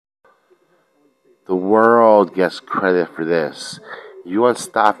The world gets credit for this. You want to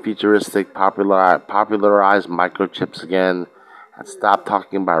stop futuristic, popularize microchips again, and stop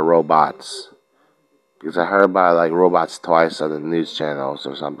talking about robots. Because I heard about like robots twice on the news channels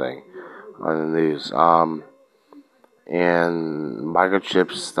or something on the news. And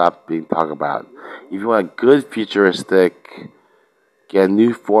microchips stop being talked about. If you want good futuristic, get a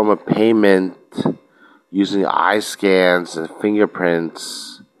new form of payment using eye scans and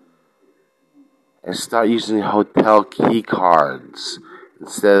fingerprints, and start using hotel key cards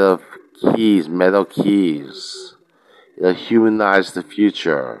instead of keys, metal keys. It'll humanize the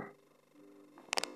future.